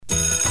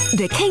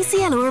The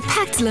KCLR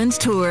Packed Lunch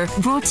Tour,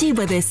 brought to you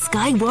by the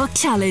Skywalk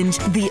Challenge,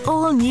 the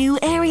all-new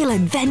aerial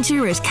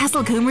adventure at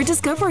Castlecomer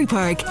Discovery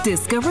Park,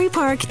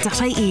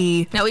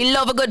 discoverypark.ie. Now, we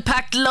love a good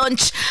packed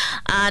lunch.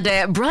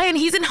 And Brian,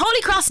 he's in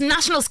Holycross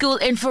National School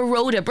in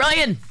Firoda.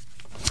 Brian.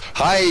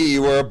 Hi,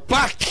 we're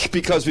back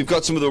because we've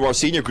got some of the more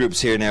senior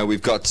groups here now.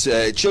 We've got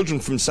children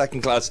from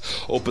 2nd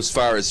class up as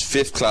far as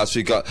 5th class.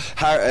 We've got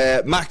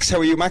Max. How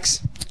are you,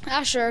 Max?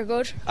 Asher,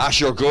 good.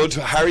 Asher, good.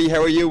 Harry,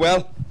 how are you?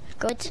 Well?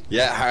 Good.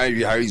 Yeah,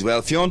 Harry's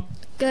well. Fionn?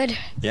 Good.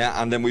 Yeah,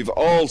 and then we've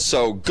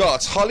also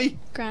got Holly.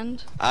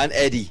 Grand. And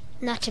Eddie.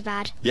 Not too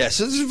bad. Yeah,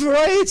 so there's a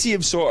variety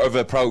of sort of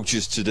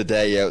approaches to the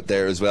day out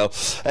there as well.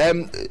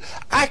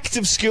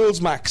 Active Schools,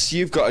 Max,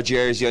 you've got a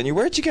jersey on you.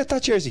 Where'd you get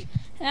that jersey?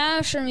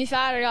 Sure, my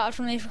father got it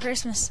for me for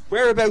Christmas.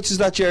 Whereabouts is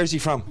that jersey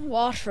from?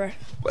 Waterford.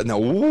 No,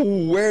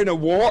 wearing a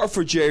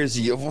Waterford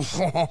jersey.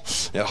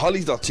 Yeah,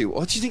 Holly's got too.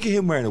 What do you think of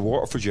him wearing a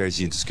Waterford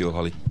jersey into school,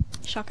 Holly?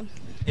 Shocking.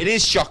 It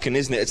is shocking,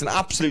 isn't it? It's an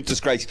absolute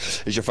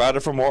disgrace. Is your father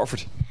from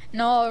Waterford?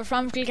 No, we're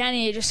from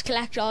Kilkenny. You just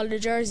collect all the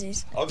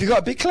jerseys. Oh, have you got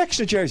a big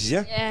collection of jerseys,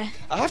 yeah? Yeah.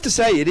 I have to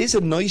say, it is a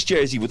nice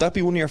jersey. Would that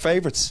be one of your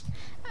favourites?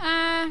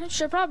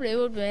 Sure, probably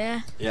would be,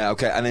 yeah. Yeah,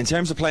 okay. And in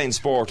terms of playing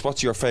sport,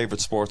 what's your favourite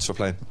sports for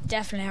playing?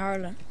 Definitely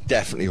hurling.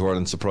 Definitely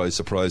hurling. Surprise,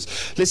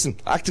 surprise. Listen,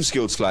 Active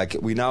Schools flag.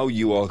 We know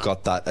you all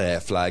got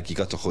that flag. You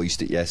got to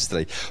hoist it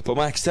yesterday. But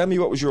Max, tell me,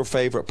 what was your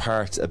favourite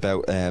part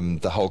about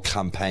the whole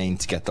campaign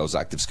to get those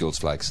Active Schools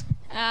flags?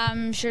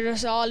 Sure,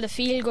 just all the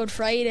Feel Good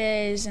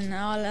Fridays and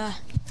all that.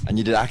 And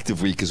you did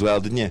Active Week as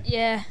well, didn't you?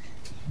 Yeah.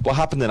 What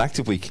happened in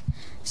Active Week?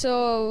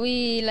 So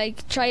we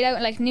tried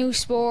out new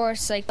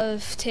sports like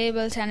golf,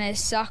 table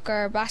tennis,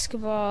 soccer,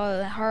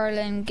 basketball,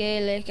 hurling,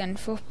 Gaelic and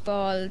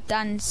football,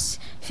 dance,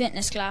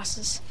 fitness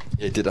classes.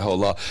 Yeah, did a whole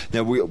lot.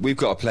 Now we've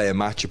got to play a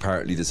match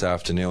apparently this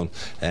afternoon.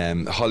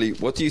 Holly,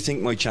 what do you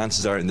think my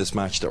chances are in this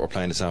match that we're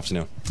playing this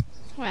afternoon?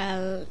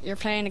 Well, you're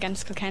playing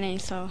against Kilkenny,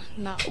 so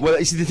no. Well,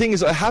 you see, the thing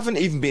is, I haven't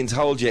even been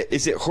told yet.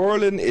 Is it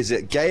hurling? Is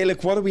it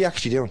Gaelic? What are we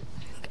actually doing?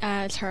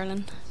 It's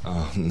hurling.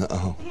 Oh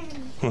no.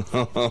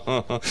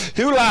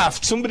 Who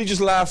laughed? Somebody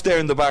just laughed there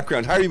in the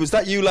background. Harry, was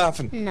that you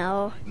laughing?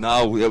 No.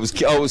 No, it was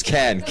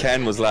Ken.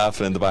 Ken was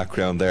laughing in the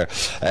background there.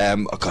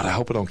 Oh God, I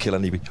hope I don't kill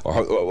anybody.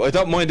 Or I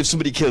don't mind if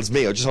somebody kills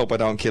me. I just hope I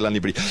don't kill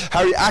anybody.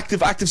 Harry,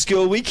 active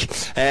school week.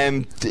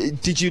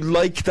 Did you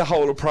like the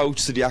whole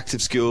approach to the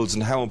active schools,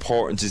 and how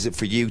important is it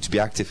for you to be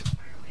active?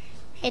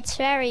 It's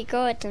very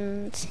good,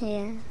 and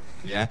yeah.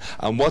 Yeah.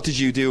 And what did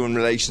you do in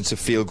relation to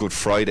Feel Good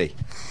Friday?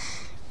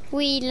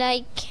 We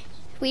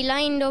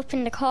lined up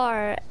in the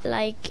car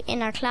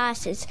in our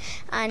classes,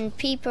 and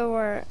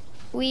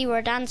we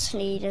were dance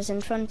leaders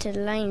in front of the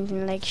lines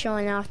and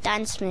showing off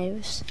dance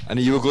moves. And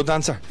are you a good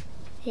dancer?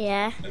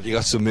 Yeah. Have you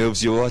got some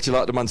moves? You watch a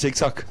lot of them on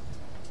TikTok?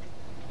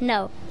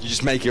 No. You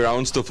just make your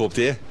own stuff up,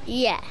 do you?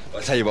 Yeah.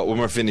 I'll tell you what, when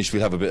we're finished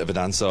we'll have a bit of a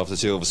dance off, the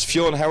two of us.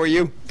 Fionn, how are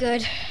you?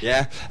 Good.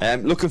 Yeah.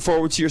 Looking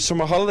forward to your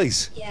summer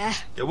holidays? Yeah.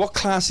 What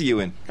class are you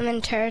in? I'm in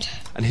 3rd.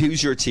 And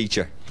who's your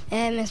teacher?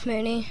 Miss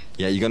Mooney.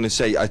 Yeah, you're going to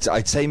say,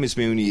 I'd say Miss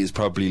Mooney is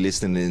probably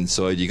listening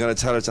inside. You're going to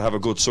tell her to have a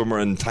good summer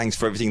and thanks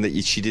for everything that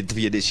she did for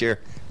you this year?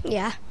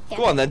 Yeah.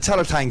 Go on then, tell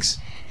her thanks.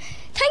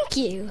 Thank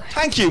you.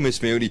 Thank you,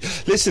 Miss Mooney.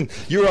 Listen,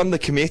 you're on the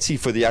committee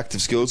for the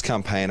Active Schools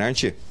campaign,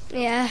 aren't you?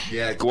 Yeah.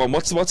 Yeah, go on.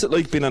 What's it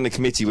like being on the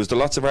committee? Was there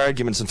lots of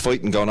arguments and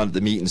fighting going on at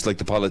the meetings like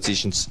the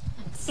politicians?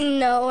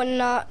 No,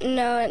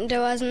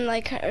 there wasn't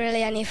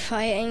really any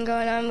fighting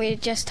going on. We were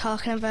just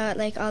talking about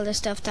all the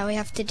stuff that we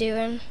have to do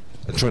and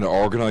trying to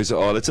organise it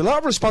all. It's a lot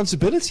of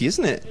responsibility,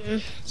 isn't it?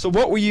 Mm. So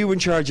what were you in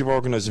charge of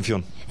organising,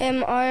 Fionn?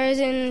 I was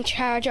in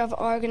charge of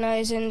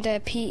organising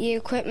the PE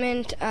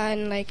equipment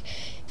and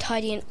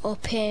tidying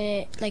up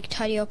in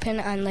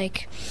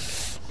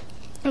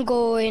and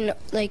going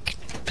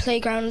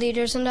playground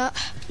leaders and that.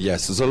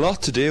 Yes, there's a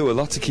lot to do, a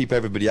lot to keep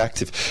everybody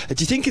active. Do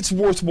you think it's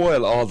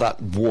worthwhile, all that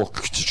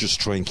work, to just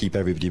try and keep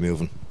everybody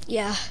moving?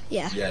 Yeah.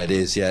 Yeah, it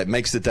is. Yeah, it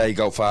makes the day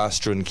go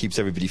faster and keeps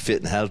everybody fit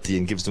and healthy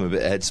and gives them a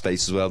bit of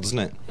headspace as well, doesn't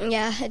it?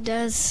 Yeah, it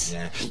does.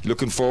 Yeah.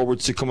 Looking forward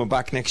to coming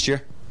back next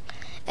year?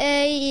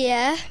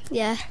 Yeah.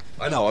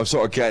 I know, I'm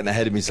sort of getting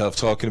ahead of myself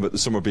talking about the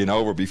summer being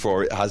over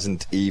before it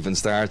hasn't even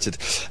started.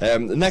 The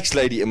next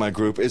lady in my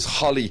group is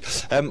Holly.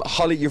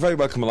 Holly, you're very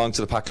welcome along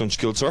to the Packed Lunch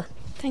School Tour.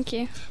 Thank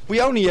you. We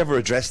only ever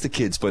address the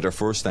kids by their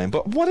first name,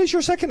 but what is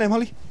your second name,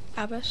 Holly?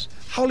 Abbott.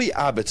 Holly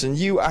Abbott, and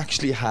you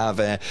actually have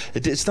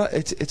it's not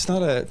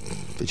a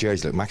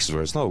jersey like Max's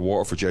wears. It's not a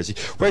Waterford jersey.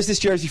 Where's this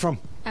jersey from?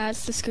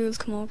 It's the Schools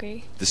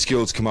Camogie. The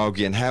Schools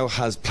Camogie. And how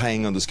has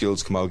playing on the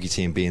Schools Camogie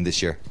team been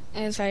this year?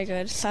 It was very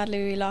good.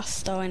 Sadly, we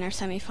lost though in our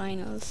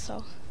semi-finals.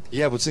 So.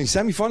 Yeah, but in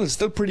semi-finals,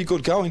 still pretty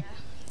good going.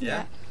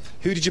 Yeah.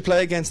 Who did you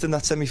play against in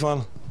that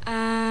semi-final?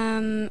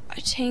 I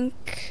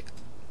think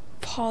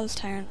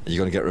Paulstown. Are you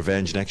going to get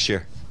revenge next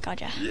year?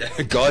 God,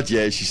 yeah. God,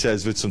 yeah, she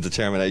says with some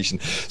determination.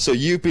 So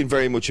you've been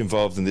very much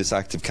involved in this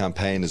active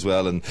campaign as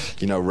well, and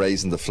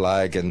raising the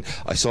flag. And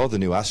I saw the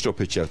new Astro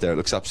pitch out there. It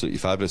looks absolutely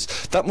fabulous.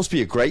 That must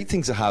be a great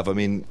thing to have. I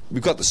mean,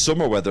 we've got the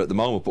summer weather at the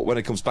moment, but when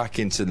it comes back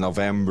into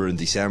November and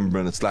December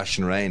and it's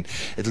lashing rain,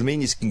 it'll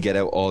mean you can get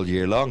out all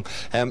year long.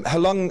 How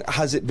long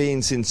has it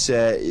been since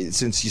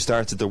you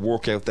started the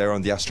work out there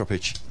on the Astro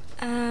pitch?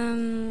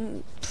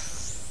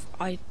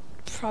 I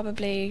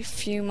probably a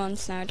few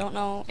months now. I don't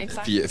know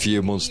exactly. A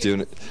few months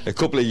doing it. A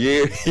couple of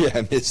years.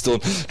 Yeah, it's done.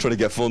 Trying to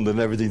get funding and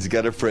everything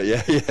together for it.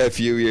 Yeah, a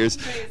few years.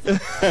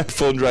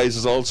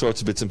 Fundraisers, all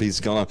sorts of bits and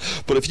pieces going on.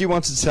 But if you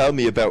wanted to tell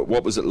me about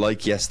what was it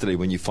like yesterday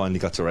when you finally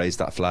got to raise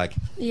that flag?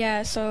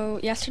 Yeah, so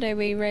yesterday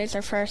we raised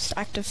our first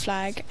active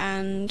flag,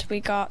 and we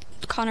got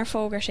Conor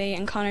Fogarty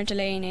and Conor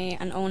Delaney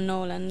and Owen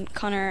Nolan.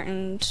 Conor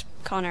and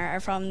Conor are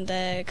from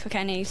the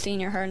Kilkenny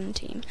senior hurling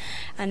team,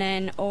 and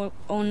then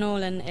Owen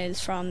Nolan is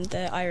from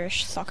the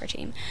Irish soccer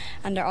team,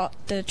 and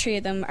the three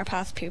of them are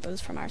past pupils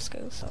from our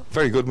school. So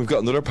very good. We've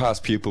got another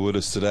past pupil with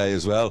us today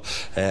as well,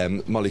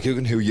 Molly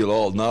Coogan, who you'll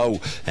all know.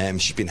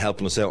 She's been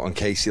helping us out on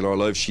KCLR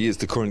Live. She is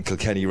the current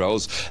Kilkenny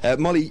Rose.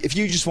 Molly, if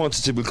you just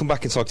wanted to, we'll come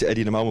back and talk to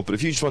Eddie in a moment, but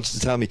if you just wanted to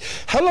tell me,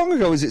 how long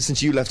ago is it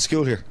since you left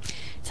school here?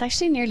 It's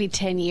actually nearly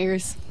 10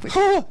 years.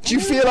 Oh, do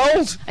you feel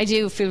old? I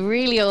do feel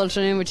really old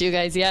running with you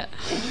guys, yeah.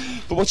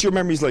 But what's your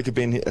memories like of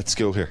being at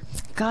school here?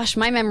 Gosh,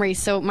 my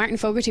memories. So Martin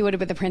Fogarty would have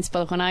been the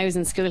principal when I was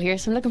in school here,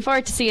 so I'm looking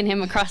forward to seeing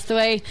him across the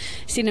way,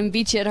 seeing him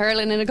beat you at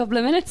hurling in a couple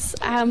of minutes.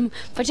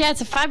 But yeah,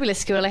 it's a fabulous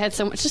school. I had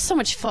so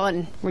much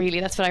fun, really.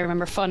 That's what I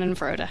remember, fun in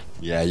Firoda.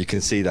 Yeah, you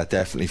can see that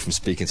definitely from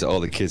speaking to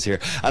all the kids here.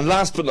 And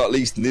last but not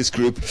least in this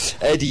group,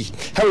 Eddie,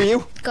 how are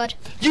you? Good.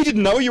 You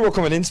didn't know you were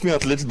coming into me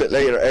until a little bit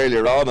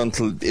earlier on,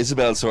 until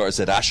Isabel sort of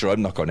said, Asher,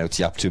 I'm not going out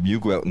to yap to him, you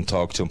go out and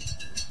talk to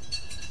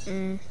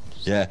him.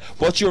 Yeah.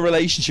 What's your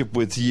relationship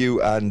with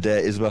you and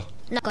Isabel?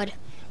 Not good.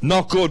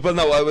 Not good. Well,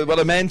 no, what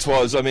I meant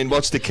was,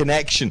 what's the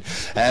connection?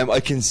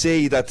 I can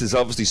see that there's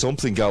obviously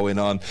something going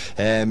on.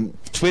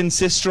 Twin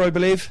sister, I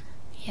believe?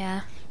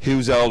 Yeah.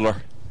 Who's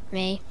older?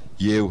 Me.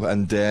 You.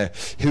 And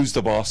who's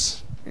the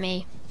boss?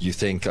 Me. You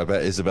think? I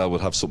bet Isabel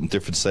would have something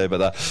different to say about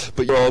that.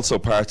 But you're also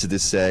part of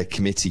this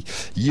committee.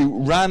 You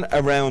ran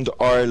around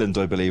Ireland,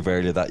 I believe,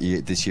 earlier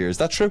this year. Is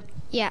that true?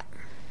 Yeah.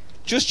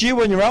 Just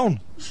you on your own?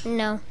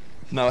 No.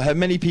 No, how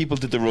many people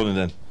did the running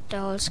then? The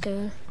whole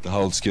school. The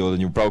whole school,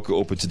 and you broke it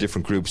up into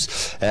different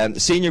groups.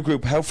 Senior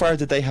group, how far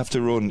did they have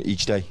to run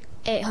each day?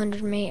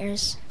 800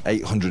 metres.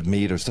 800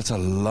 metres, that's a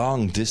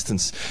long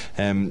distance.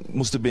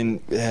 Must have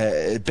been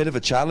a bit of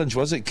a challenge,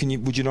 was it?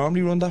 Would you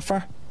normally run that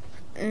far?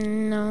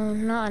 No,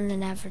 not on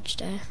an average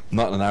day.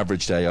 Not on an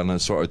average day, on a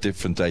sort of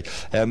different day.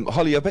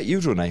 Holly, I bet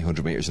you'd run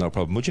 800 metres, no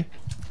problem, would you?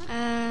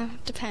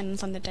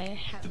 Depends on the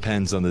day.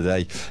 Depends on the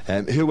day.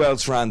 Who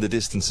else ran the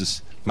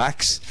distances?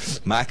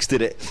 Max? Max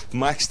did it.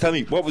 Max, tell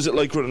me, what was it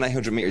like running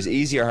 800 metres?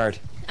 Easy or hard?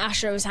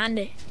 Asher, was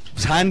handy. It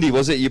was handy,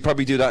 was it? You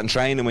probably do that in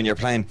training when you're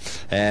playing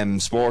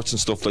sports and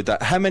stuff like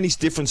that. How many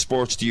different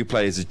sports do you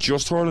play? Is it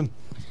just hurling?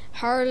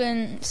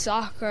 Hurling,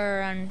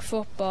 soccer and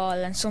football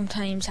and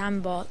sometimes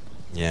handball.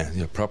 Yeah,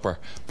 proper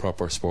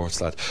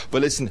sports lad.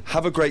 But listen,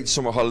 have a great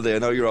summer holiday. I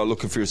know you're all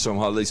looking for your summer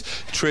holidays.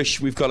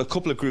 Trish, we've got a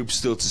couple of groups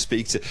still to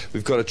speak to.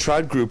 We've got a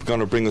trad group going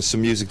to bring us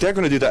some music. They're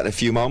going to do that in a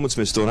few moments,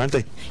 Miss Dunn, aren't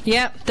they?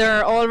 Yeah,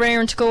 they're all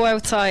raring to go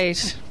outside.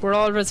 We're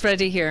always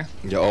ready here.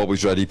 Yeah,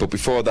 always ready. But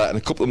before that, in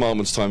a couple of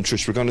moments' time,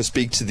 Trish, we're going to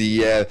speak to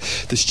the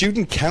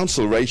Student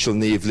Council, Rachel,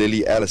 Neve,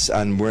 Lily, Ellis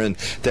and Wirren.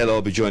 They'll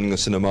all be joining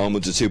us in a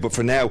moment or two. But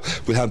for now,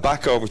 we'll head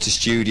back over to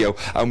studio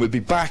and we'll be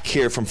back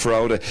here from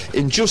Firoda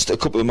in just a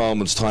couple of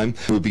moments' time.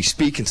 We'll be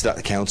speaking to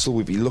that council.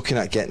 We'll be looking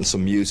at getting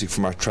some music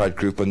from our trad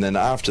group, and then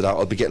after that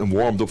I'll be getting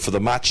warmed up for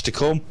the match to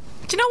come. Do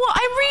you know what?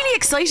 I'm really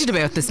excited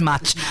about this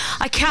match.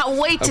 I can't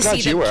wait to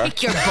see them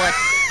kick your butt.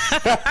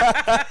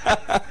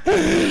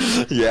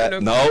 Yeah,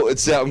 no,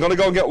 it's I'm going to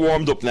go and get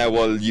warmed up now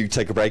while you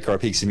take a break or a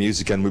piece of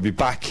music, and we'll be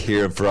back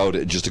here in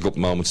Firoda in just a couple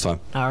of moments' time.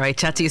 Alright,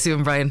 chat to you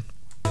soon, Brian.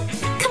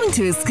 Coming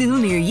to a school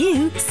near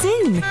you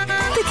soon.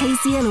 The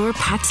KCLR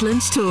Packed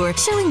Lunch Tour,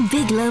 showing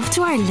big love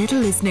to our little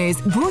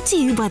listeners. Brought to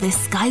you by the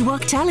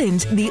Skywalk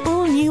Challenge, the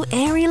all-new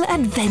aerial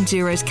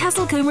adventure at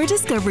Castlecomer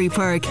Discovery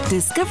Park.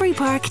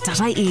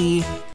 discoverypark.ie